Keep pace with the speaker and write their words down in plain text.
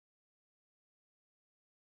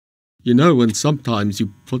You know when sometimes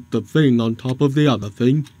you put the thing on top of the other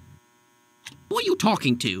thing? Who are you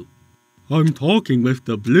talking to? I'm talking with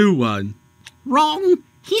the blue one. Wrong.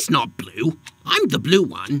 He's not blue. I'm the blue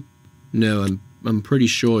one. No, I'm pretty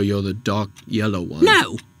sure you're the dark yellow one.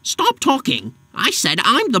 No! Stop talking. I said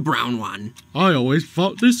I'm the brown one. I always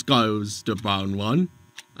thought this guy was the brown one.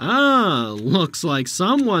 Ah, looks like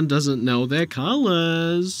someone doesn't know their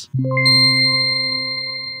colors.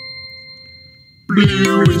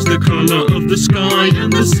 Blue is the color of the sky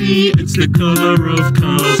and the sea. It's the color of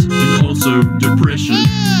cars and also depression.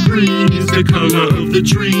 Green is the color of the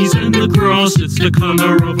trees and the grass. It's the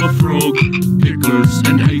color of a frog, pickles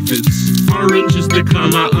and aphids. Orange is the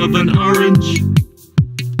color of an orange.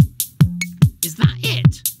 Is that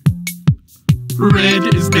it?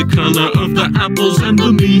 Red is the color of the apples and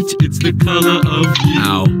the meat. It's the color of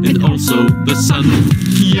you and also the sun.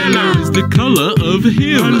 Yellow is the color of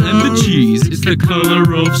him and the cheese. It's the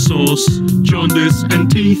color of sauce, jaundice and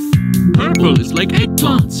teeth. Purple is like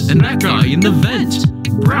eggplants and that guy in the vent.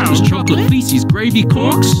 Brown is chocolate feces, gravy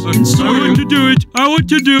corks, and so I want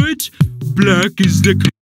to do it. Black is the